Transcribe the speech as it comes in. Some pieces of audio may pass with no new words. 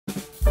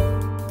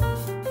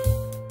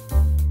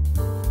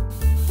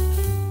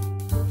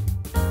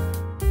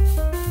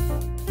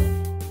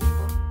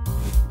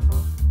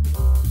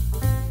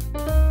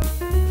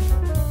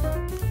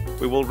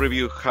will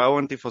review how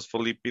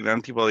antiphospholipid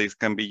antibodies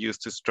can be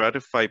used to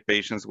stratify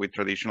patients with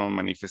traditional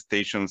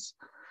manifestations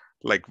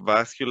like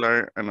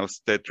vascular and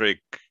obstetric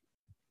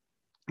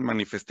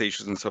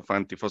manifestations of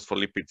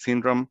antiphospholipid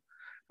syndrome,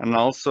 and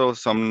also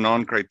some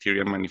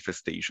non-criteria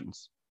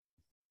manifestations.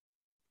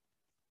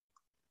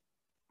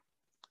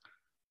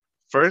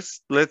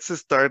 First, let's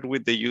start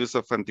with the use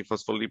of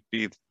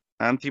antiphospholipid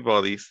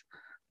antibodies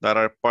that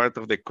are part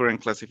of the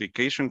current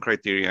classification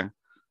criteria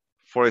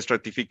for a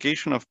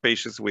stratification of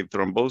patients with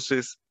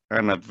thrombosis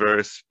and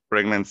adverse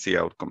pregnancy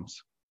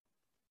outcomes.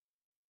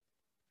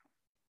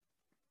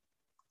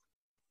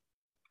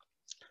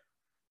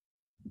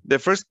 The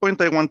first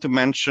point I want to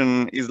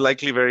mention is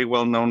likely very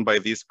well known by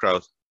this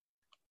crowd,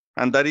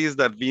 and that is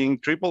that being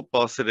triple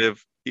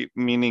positive,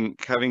 meaning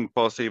having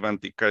positive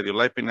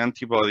anticardiolipin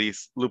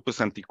antibodies, lupus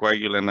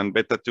anticoagulant, and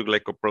beta-2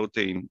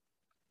 glycoprotein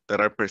that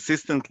are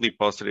persistently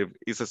positive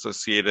is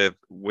associated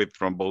with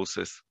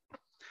thrombosis,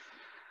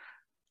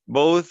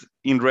 both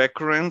in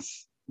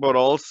recurrence, but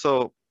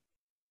also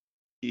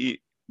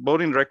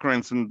both in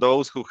recurrence in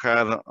those who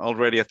had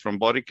already a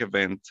thrombotic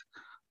event,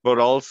 but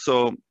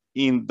also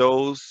in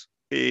those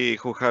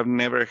who have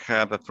never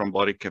had a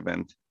thrombotic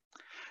event.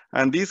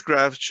 And this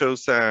graph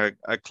shows a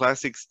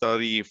classic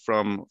study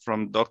from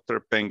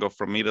Dr. Pengo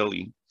from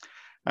Italy.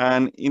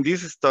 And in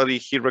this study,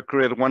 he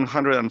recruited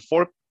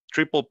 104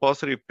 triple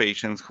positive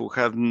patients who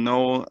had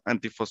no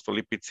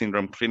antiphospholipid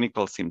syndrome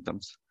clinical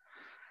symptoms.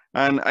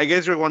 And I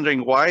guess you're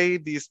wondering why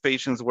these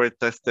patients were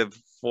tested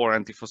for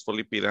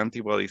antiphospholipid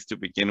antibodies to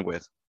begin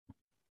with.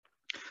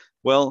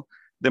 Well,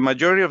 the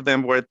majority of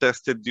them were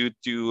tested due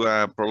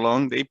to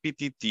prolonged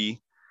APTT.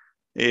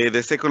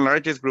 The second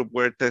largest group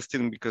were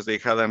tested because they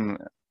had an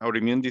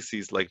autoimmune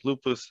disease like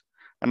lupus,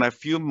 and a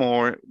few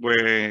more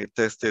were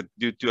tested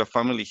due to a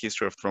family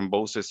history of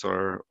thrombosis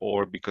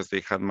or because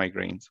they had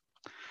migraines.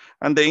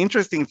 And the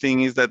interesting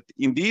thing is that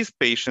in these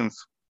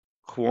patients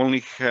who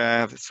only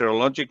have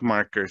serologic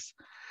markers,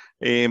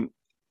 when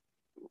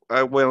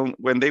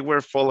they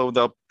were followed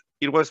up,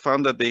 it was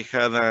found that they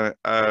had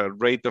a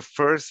rate of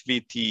first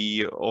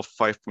VTE of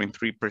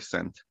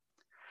 5.3%.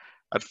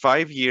 At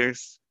 5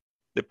 years,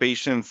 the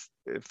patients,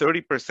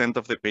 30%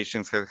 of the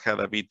patients had had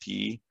a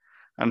VTE,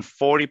 and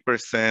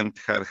 40%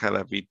 had had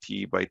a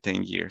VTE by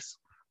 10 years.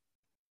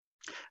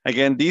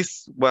 Again,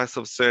 this was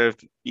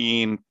observed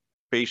in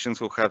patients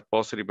who had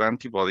positive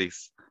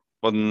antibodies,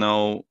 but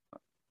no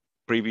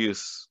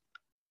previous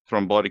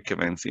thrombotic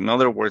events. In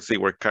other words, they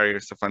were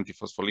carriers of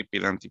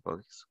antiphospholipid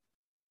antibodies.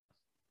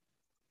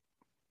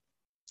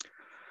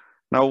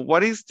 Now,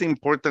 what is the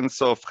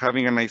importance of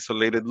having an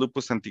isolated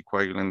lupus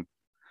anticoagulant?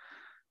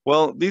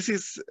 Well, this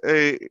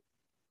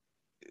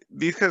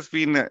has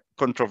been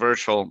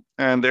controversial,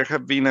 and there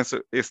have been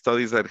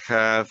studies that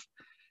have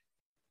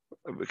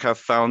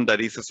found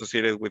that it's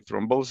associated with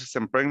thrombosis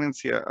and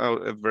pregnancy,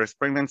 adverse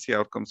pregnancy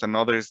outcomes, and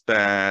others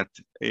that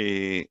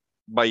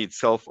by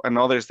itself, and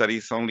others that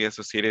is only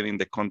associated in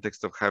the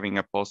context of having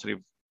a positive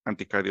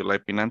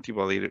anticardiolipin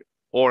antibody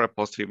or a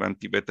positive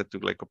anti-beta-2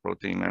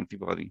 glycoprotein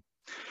antibody.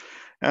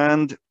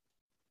 And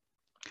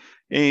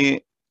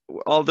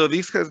although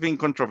this has been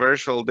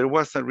controversial, there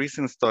was a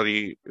recent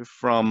study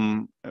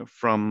from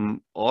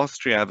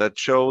Austria that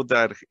showed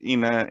that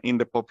in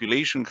the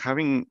population,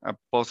 having a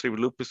positive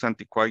lupus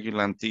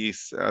anticoagulant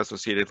is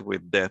associated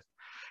with death.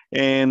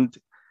 And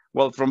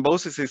while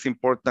thrombosis is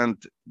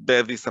important,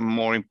 death is a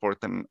more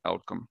important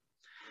outcome.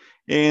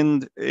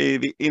 And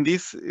in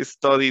this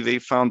study, they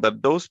found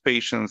that those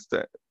patients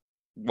that,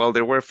 while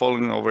they were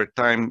following over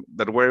time,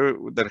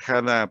 that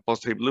had a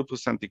positive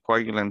lupus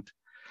anticoagulant,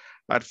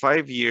 at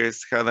 5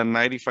 years had a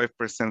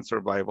 95%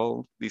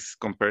 survival, this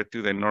compared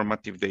to the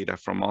normative data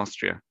from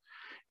Austria.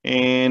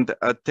 And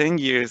at 10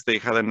 years, they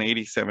had an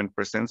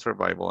 87%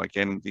 survival.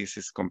 Again, this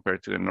is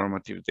compared to the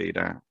normative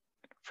data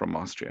from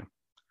Austria.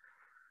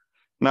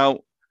 Now,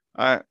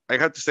 I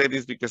have to say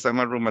this because I'm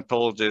a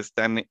rheumatologist,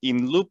 and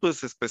in lupus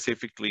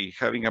specifically,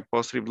 having a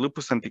positive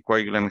lupus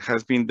anticoagulant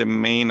has been the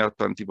main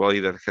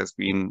autoantibody that has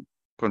been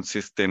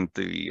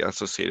consistently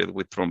associated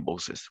with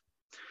thrombosis.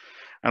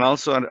 And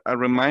also a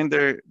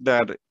reminder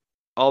that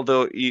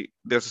although the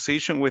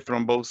association with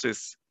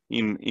thrombosis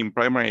in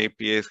primary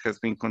APS has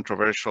been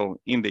controversial,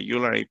 in the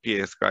EULAR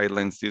APS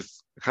guidelines,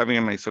 having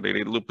an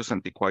isolated lupus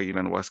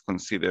anticoagulant was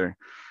considered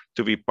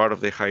to be part of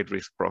the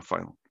high-risk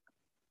profile.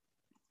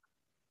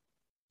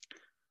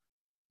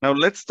 Now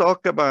let's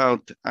talk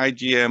about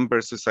IgM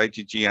versus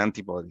IgG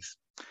antibodies.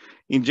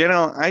 In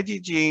general,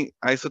 IgG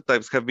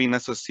isotypes have been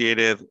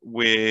associated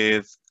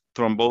with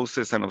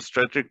thrombosis and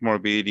obstetric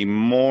morbidity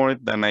more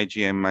than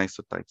IgM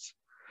isotypes.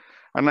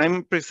 And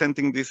I'm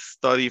presenting this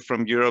study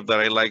from Europe that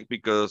I like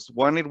because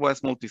one, it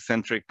was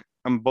multicentric,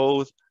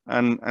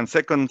 and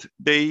second,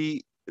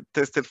 they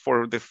tested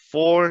for the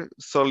 4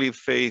 solid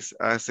phase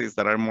assays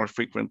that are more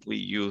frequently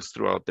used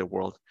throughout the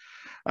world.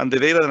 And the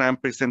data that I'm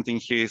presenting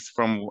here is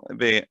from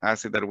the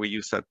assay that we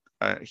use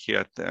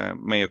here at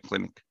Mayo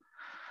Clinic.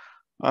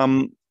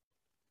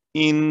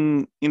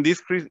 In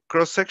this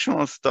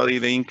cross-sectional study,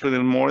 they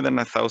included more than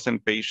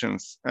 1,000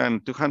 patients,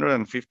 and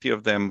 250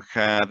 of them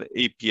had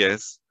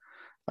APS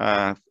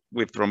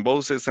with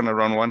thrombosis, and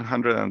around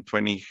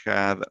 120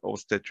 had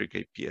obstetric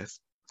APS.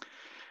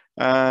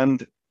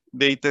 And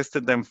they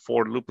tested them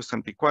for lupus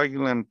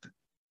anticoagulant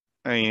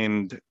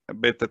and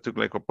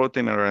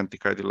beta-2-glycoprotein or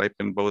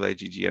anticardiolipin, both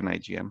IgG and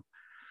IgM.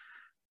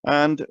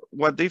 And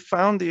what they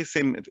found is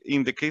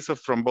in the case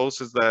of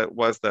thrombosis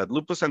that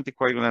lupus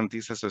anticoagulant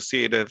is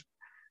associated,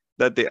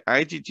 that the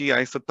IgG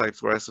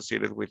isotypes were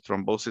associated with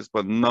thrombosis,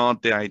 but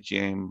not the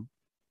IgM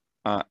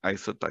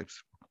isotypes.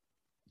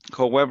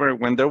 However,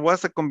 when there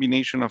was a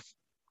combination of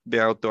the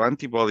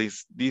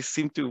autoantibodies, these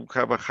seem to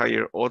have a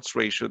higher odds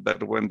ratio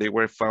than when they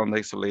were found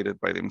isolated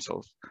by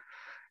themselves,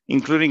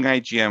 including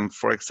IgM.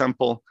 For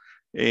example,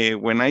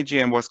 when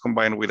IgM was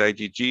combined with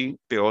IgG,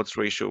 the odds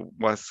ratio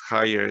was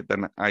higher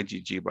than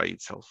IgG by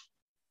itself.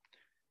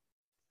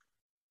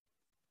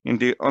 On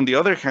the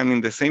other hand,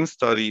 in the same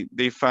study,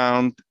 they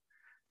found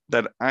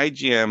that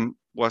IgM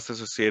was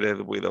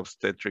associated with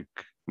obstetric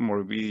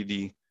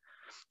morbidity.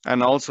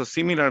 And also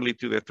similarly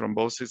to the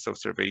thrombosis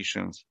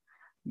observations,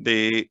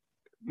 the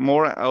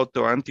more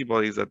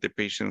autoantibodies that the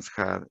patients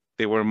had,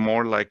 they were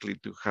more likely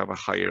to have a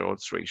higher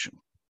odds ratio.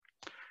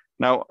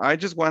 Now, I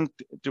just want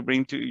to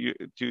bring to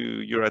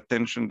your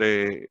attention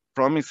the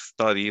PROMISE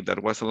study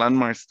that was a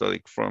landmark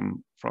study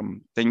from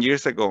 10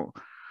 years ago.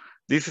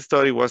 This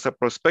study was a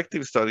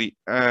prospective study,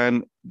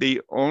 and they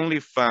only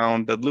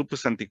found that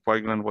lupus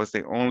anticoagulant was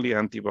the only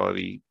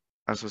antibody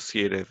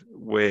associated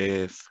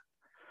with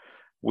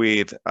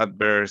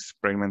adverse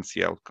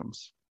pregnancy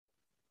outcomes.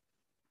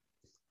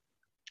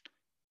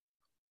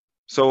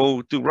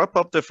 So to wrap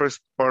up the first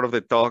part of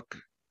the talk,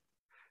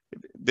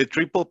 the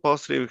triple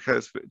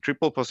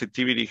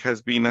positivity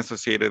has been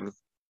associated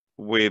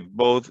with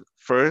both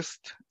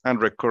first and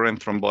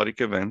recurrent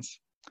thrombotic events.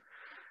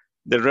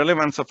 The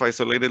relevance of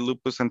isolated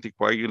lupus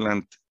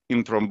anticoagulant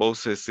in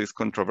thrombosis is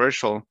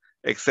controversial,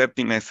 except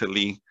in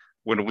SLE,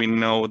 when we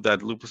know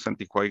that lupus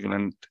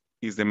anticoagulant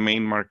is the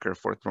main marker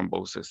for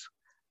thrombosis.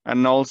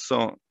 And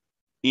also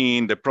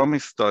in the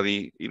PROMISE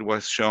study, it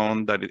was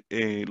shown that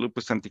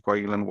lupus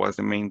anticoagulant was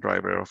the main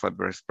driver of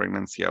adverse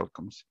pregnancy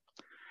outcomes.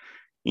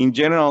 In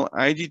general,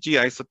 IgG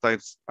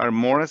isotypes are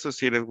more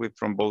associated with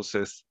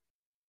thrombosis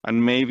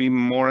and maybe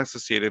more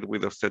associated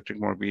with obstetric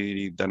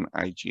morbidity than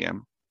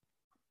IgM.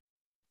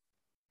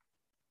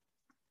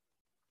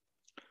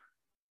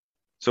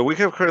 So we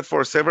have heard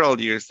for several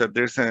years that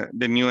there's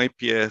the new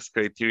APS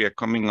criteria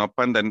coming up,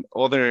 and then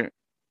other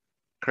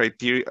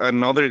criteria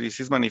and other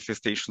disease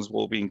manifestations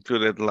will be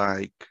included,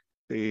 like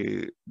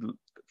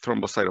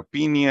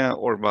thrombocytopenia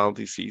or valve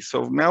disease.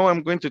 So now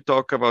I'm going to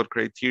talk about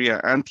criteria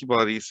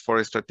antibodies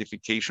for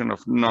stratification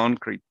of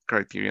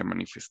non-criteria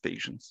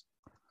manifestations.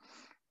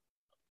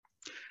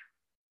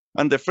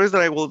 And the first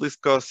that I will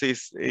discuss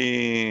is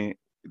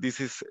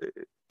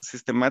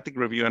systematic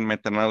review and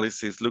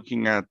meta-analysis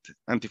looking at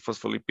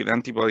antiphospholipid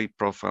antibody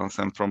profiles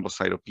and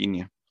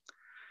thrombocytopenia.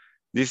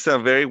 This is a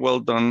very well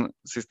done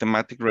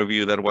systematic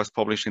review that was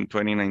published in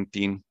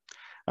 2019.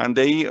 And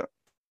they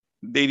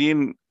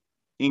didn't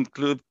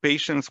include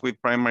patients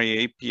with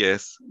primary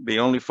APS. They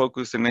only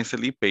focused on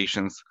SLE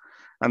patients.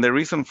 And the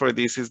reason for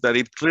this is that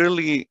it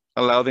clearly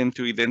allowed them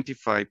to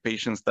identify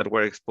patients that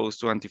were exposed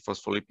to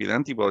antiphospholipid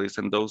antibodies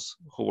and those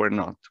who were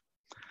not.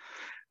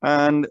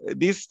 And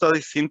this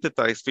study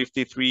synthesized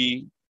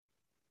 53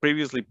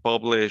 previously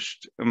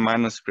published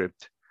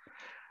manuscripts.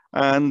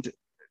 And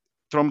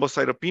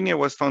thrombocytopenia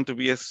was found to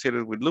be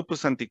associated with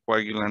lupus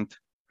anticoagulant,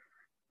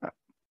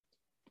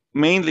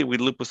 mainly with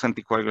lupus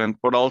anticoagulant,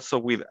 but also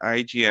with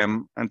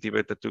IgM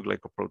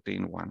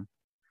anti-beta-2-glycoprotein 1.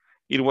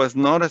 It was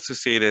not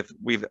associated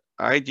with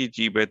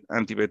IgG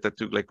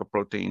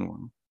anti-beta-2-glycoprotein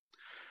 1.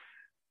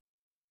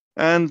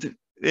 And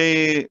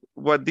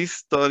what this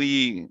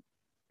study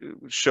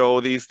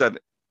showed is that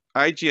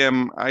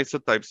IgM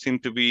isotypes seem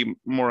to be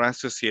more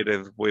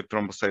associated with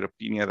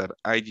thrombocytopenia than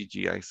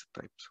IgG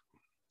isotypes.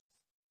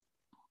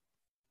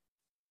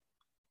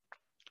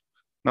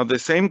 Now, the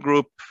same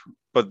group,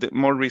 but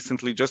more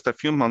recently, just a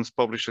few months,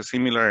 published a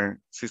similar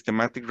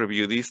systematic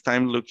review, this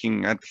time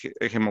looking at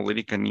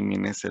hemolytic anemia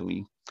in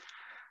SLE.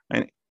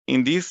 And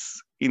in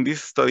this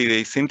study,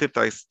 they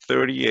synthesized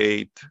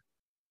 38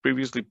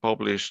 previously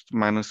published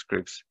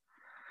manuscripts.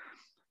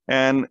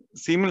 And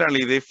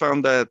similarly, they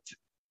found that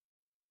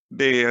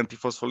the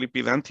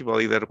antiphospholipid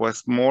antibody that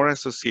was more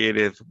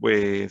associated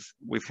with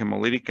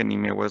hemolytic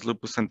anemia was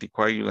lupus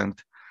anticoagulant.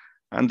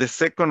 And the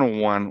second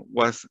one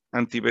was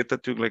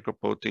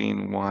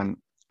anti-beta-2-glycoprotein 1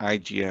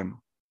 IgM.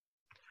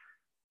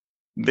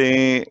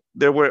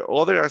 There were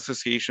other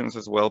associations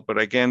as well, but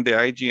again, the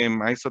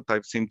IgM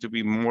isotypes seem to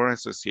be more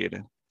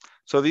associated.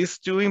 So these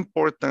two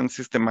important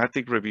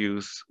systematic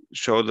reviews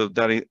show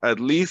that at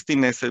least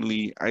in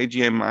SLE,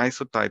 IgM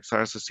isotypes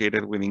are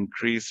associated with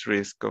increased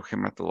risk of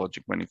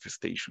hematologic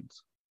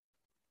manifestations.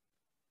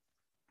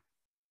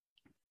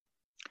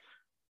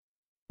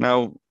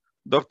 Now,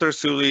 Dr.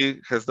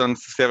 Sully has done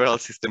several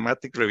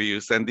systematic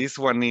reviews, and this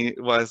one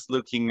was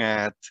looking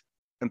at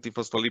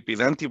antiphospholipid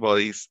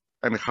antibodies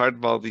and heart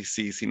valve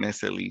disease in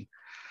SLE.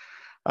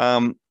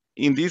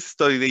 In this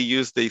study, they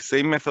used the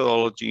same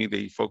methodology.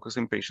 They focused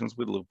in patients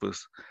with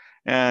lupus,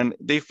 and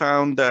they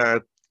found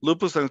that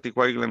lupus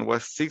anticoagulant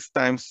was 6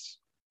 times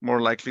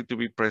more likely to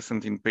be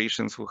present in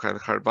patients who had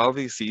heart valve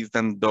disease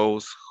than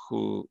those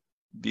who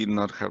did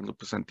not have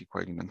lupus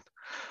anticoagulant.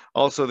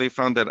 Also, they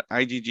found that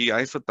IgG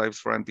isotypes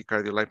for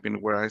anticardiolipin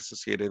were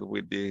associated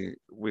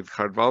with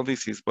heart valve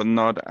disease, but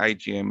not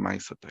IgM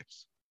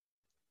isotypes.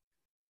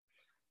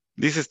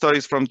 This study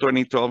is from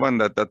 2012,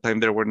 and at that time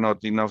there were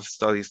not enough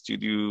studies to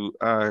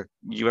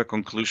give a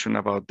conclusion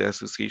about the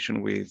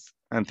association with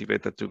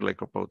anti-beta-2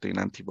 glycoprotein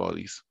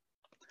antibodies.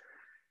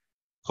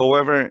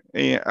 However,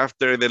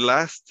 after the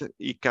last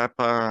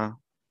ICAPA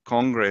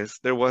Congress,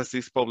 there was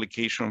this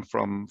publication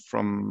from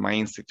my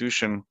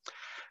institution.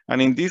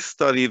 And in this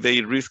study,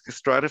 they risk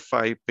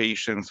stratified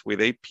patients with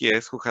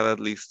APS who had at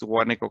least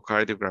 1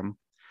 echocardiogram.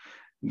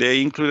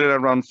 They included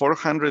around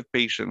 400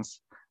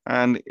 patients.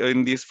 And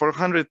in these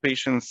 400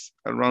 patients,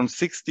 around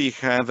 60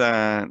 had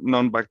a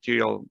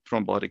non-bacterial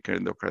thrombotic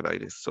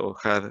endocarditis, so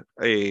had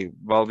a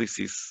valve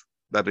disease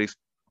that is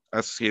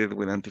associated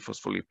with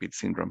antiphospholipid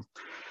syndrome.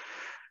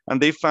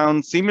 And they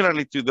found,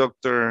 similarly to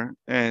Dr.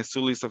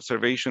 Sully's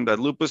observation, that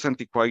lupus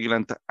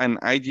anticoagulant and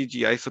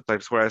IgG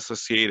isotypes were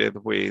associated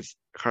with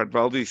heart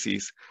valve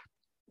disease,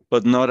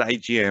 but not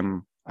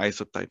IgM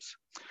isotypes.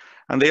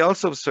 And they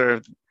also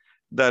observed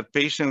that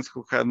patients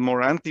who had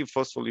more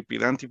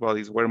antiphospholipid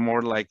antibodies were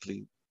more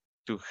likely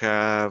to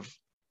have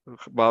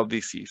valve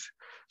disease.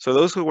 So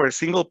those who were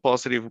single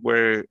positive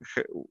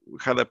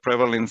had a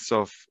prevalence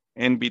of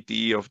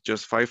NBT of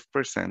just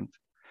 5%,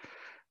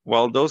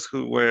 while those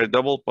who were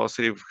double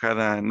positive had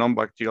a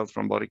non-bacterial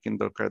thrombotic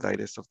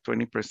endocarditis of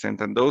 20%,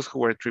 and those who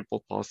were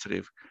triple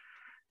positive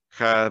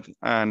had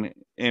an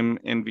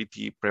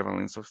NBT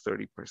prevalence of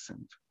 30%.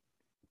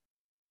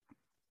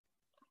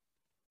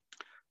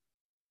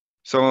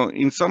 So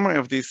in summary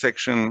of this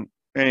section,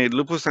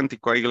 lupus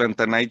anticoagulant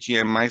and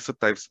IgM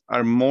isotypes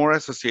are more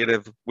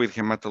associated with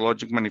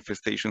hematologic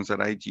manifestations than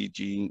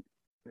IgG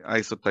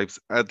isotypes,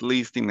 at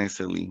least in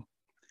SLE.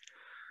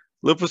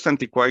 Lupus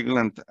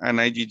anticoagulant and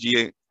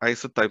IgG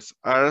isotypes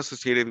are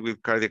associated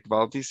with cardiac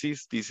valve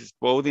disease. This is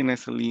both in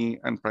SLE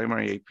and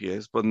primary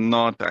APS, but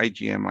not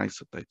IgM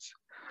isotypes.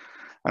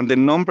 And the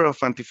number of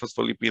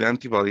antiphospholipid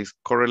antibodies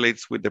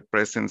correlates with the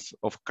presence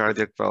of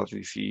cardiac valve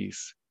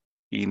disease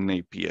in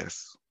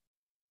APS.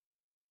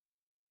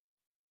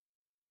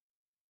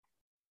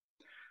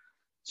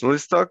 So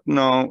let's talk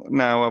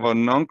now about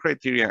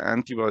non-criteria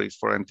antibodies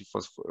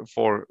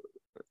for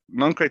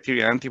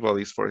non-criteria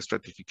antibodies for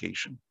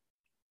stratification.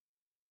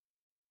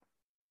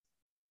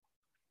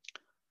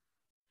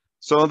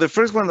 So the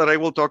first one that I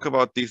will talk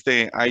about is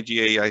the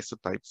IgA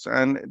isotypes.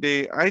 And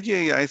the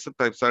IgA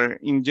isotypes are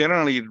in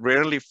generally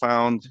rarely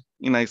found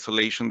in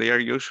isolation. They are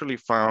usually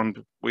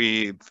found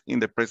in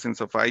the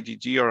presence of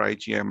IgG or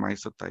IgM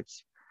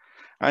isotypes.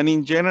 And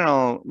in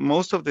general,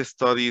 most of the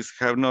studies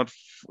have not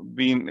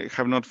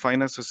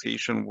found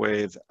association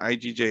with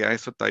IgG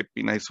isotype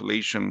in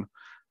isolation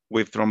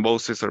with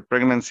thrombosis or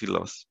pregnancy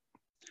loss.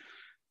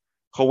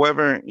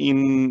 However,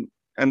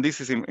 and this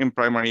is in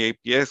primary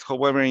APS.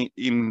 However,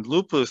 in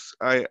lupus,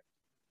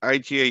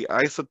 IgA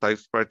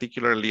isotypes,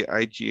 particularly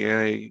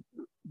IgA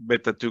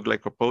beta-2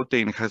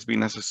 glycoprotein, has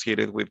been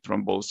associated with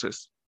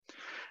thrombosis.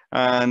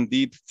 And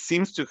it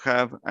seems to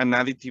have an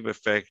additive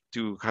effect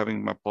to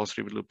having a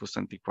positive lupus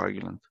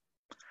anticoagulant.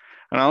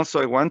 And also,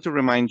 I want to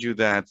remind you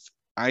that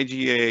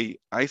IgA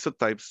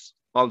isotypes,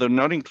 although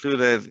not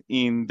included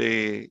in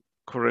the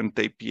current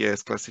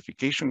APS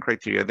classification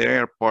criteria, they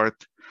are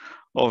part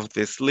of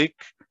the SLIC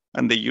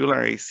and the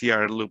EULAR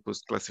ACR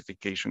lupus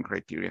classification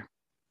criteria.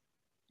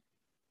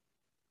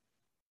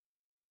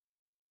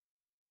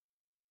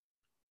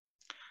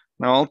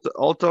 Now,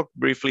 I'll talk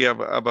briefly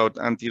about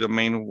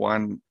anti-domain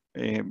 1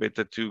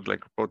 beta-2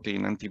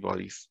 glycoprotein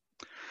antibodies.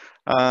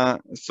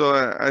 So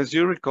as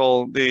you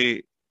recall,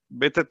 the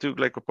beta-2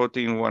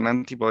 glycoprotein 1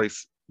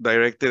 antibodies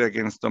directed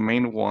against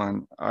domain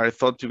 1 are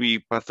thought to be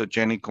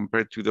pathogenic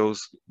compared to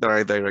those that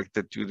are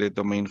directed to the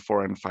domain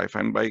 4 and 5.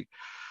 And by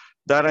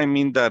that, I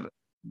mean that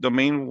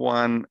domain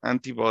 1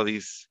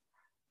 antibodies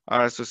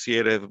are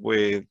associated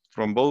with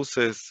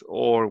thrombosis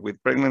or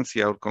with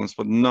pregnancy outcomes,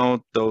 but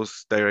not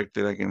those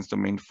directed against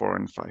domain 4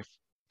 and 5.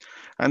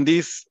 And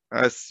these,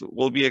 as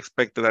will be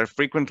expected, are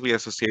frequently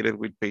associated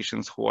with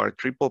patients who are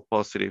triple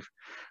positive.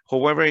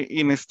 However,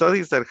 in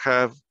studies that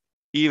have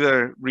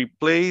either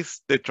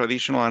replaced the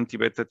traditional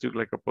anti-beta-2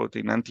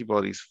 glycoprotein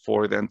antibodies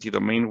for the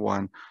anti-domain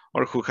 1,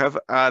 or who have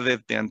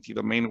added the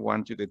anti-domain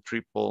 1 to the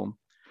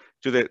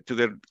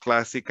the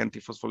classic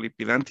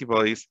antiphospholipid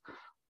antibodies,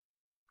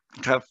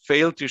 have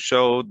failed to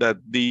show that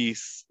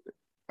these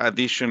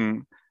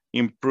addition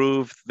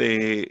improve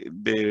the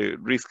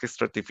risk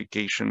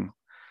stratification.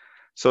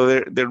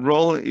 So their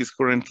role is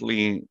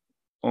currently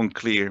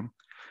unclear.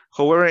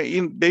 However,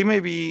 they may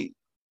be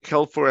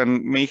helpful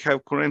and may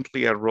have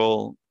currently a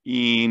role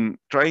in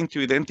trying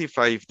to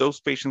identify if those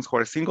patients who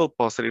are single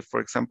positive, for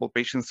example,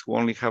 patients who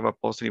only have a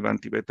positive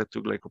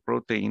anti-beta-2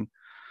 glycoprotein,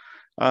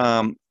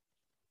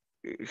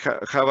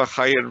 have a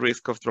higher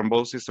risk of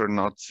thrombosis or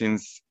not,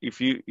 since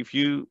if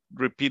you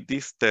repeat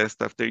this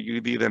test after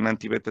you did an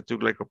anti-beta-2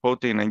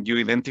 glycoprotein and you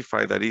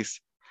identify that is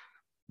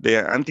the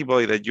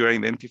antibody that you're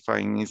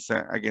identifying is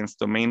against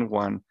domain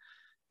 1,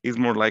 is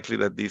more likely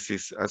that this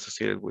is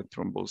associated with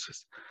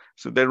thrombosis.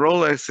 So the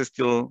role is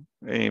still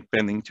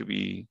pending to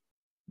be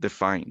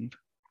defined.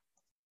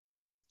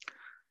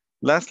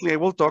 Lastly, I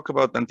will talk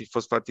about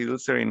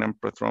antiphosphatidylserine and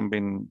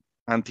prothrombin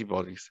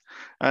antibodies.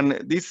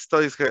 And these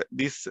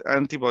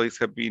antibodies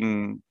have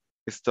been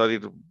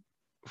studied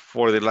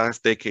for the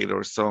last decade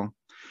or so,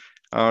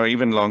 or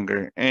even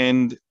longer.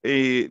 And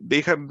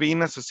they have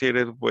been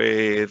associated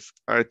with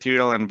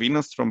arterial and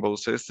venous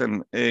thrombosis.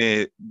 And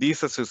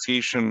this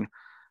association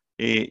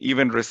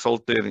even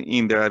resulted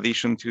in the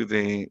addition to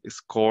the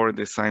score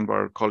designed by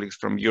our colleagues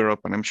from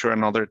Europe. And I'm sure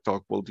another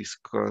talk will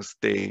discuss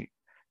the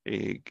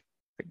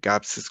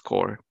GAPS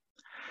score.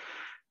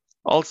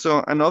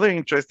 Also, another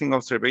interesting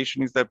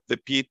observation is that the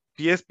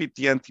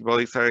PSPT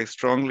antibodies are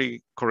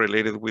strongly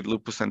correlated with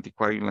lupus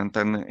anticoagulant.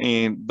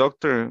 And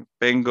Dr.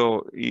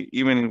 Bengo,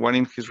 even in one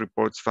of his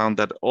reports, found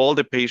that all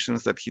the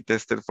patients that he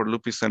tested for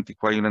lupus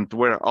anticoagulant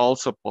were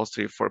also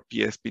positive for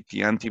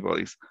PSPT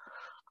antibodies.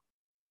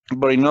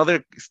 But in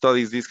other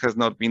studies, this has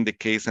not been the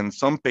case. And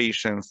some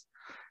patients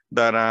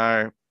that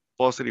are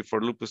positive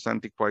for lupus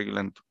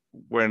anticoagulant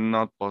were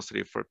not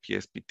positive for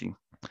PSPT.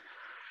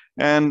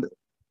 And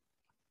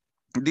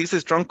this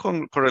strong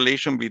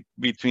correlation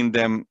between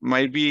them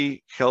might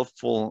be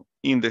helpful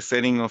in the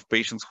setting of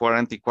patients who are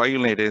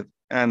anticoagulated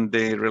and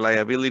the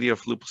reliability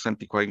of lupus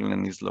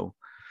anticoagulant is low.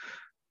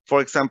 For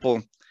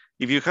example,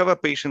 if you have a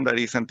patient that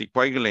is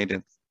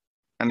anticoagulated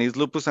and is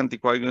lupus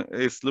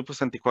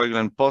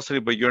anticoagulant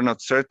positive, but you're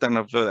not certain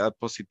of that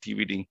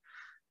positivity,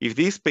 if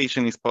this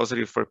patient is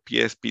positive for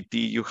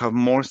PSPT, you have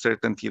more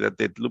certainty that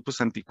the lupus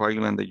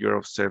anticoagulant that you're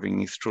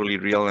observing is truly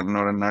real and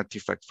not an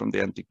artifact from the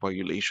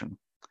anticoagulation.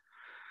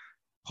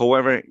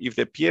 However, if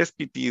the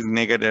PSPT is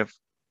negative,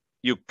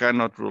 you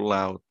cannot rule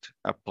out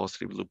a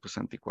positive lupus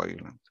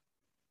anticoagulant.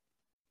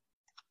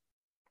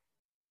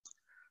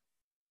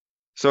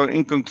 So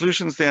in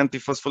conclusions, the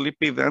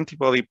antiphospholipid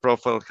antibody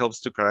profile helps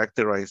to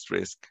characterize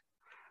risk.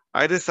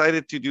 I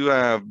decided to do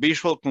a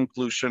visual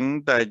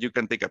conclusion that you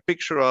can take a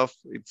picture of.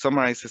 It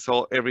summarizes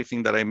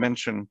everything that I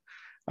mentioned.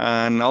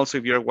 And also,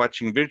 if you're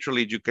watching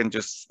virtually, you can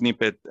just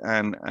snip it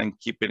and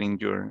keep it in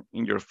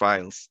your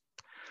files.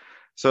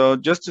 So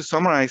just to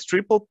summarize,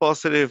 triple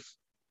positive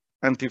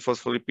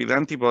antiphospholipid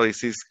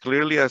antibodies is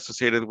clearly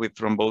associated with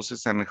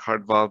thrombosis and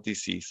heart valve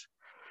disease.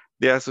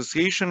 The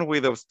association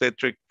with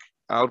obstetric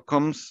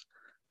outcomes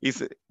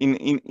is,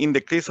 in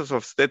the case of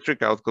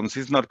obstetric outcomes,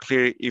 is not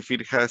clear if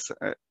it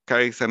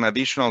carries an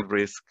additional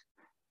risk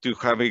to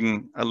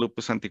having a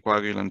lupus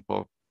anticoagulant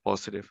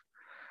positive.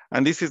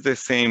 And this is the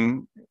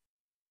same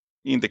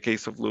in the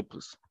case of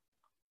lupus.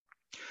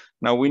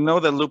 Now we know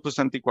that lupus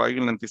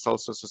anticoagulant is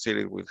also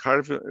associated with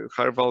heart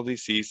valve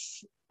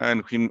disease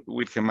and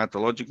with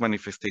hematologic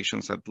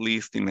manifestations, at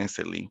least in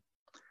SLE.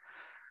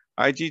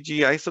 IgG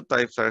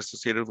isotypes are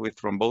associated with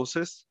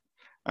thrombosis,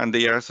 and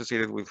they are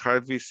associated with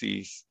heart valve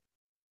disease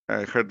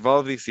and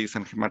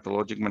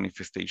hematologic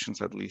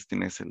manifestations, at least in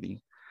SLE.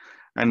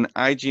 And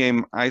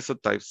IgM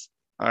isotypes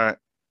are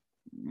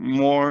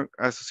more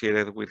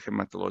associated with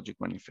hematologic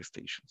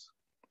manifestations.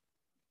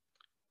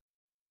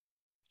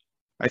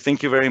 I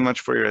thank you very much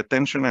for your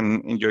attention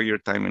and enjoy your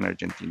time in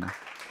Argentina.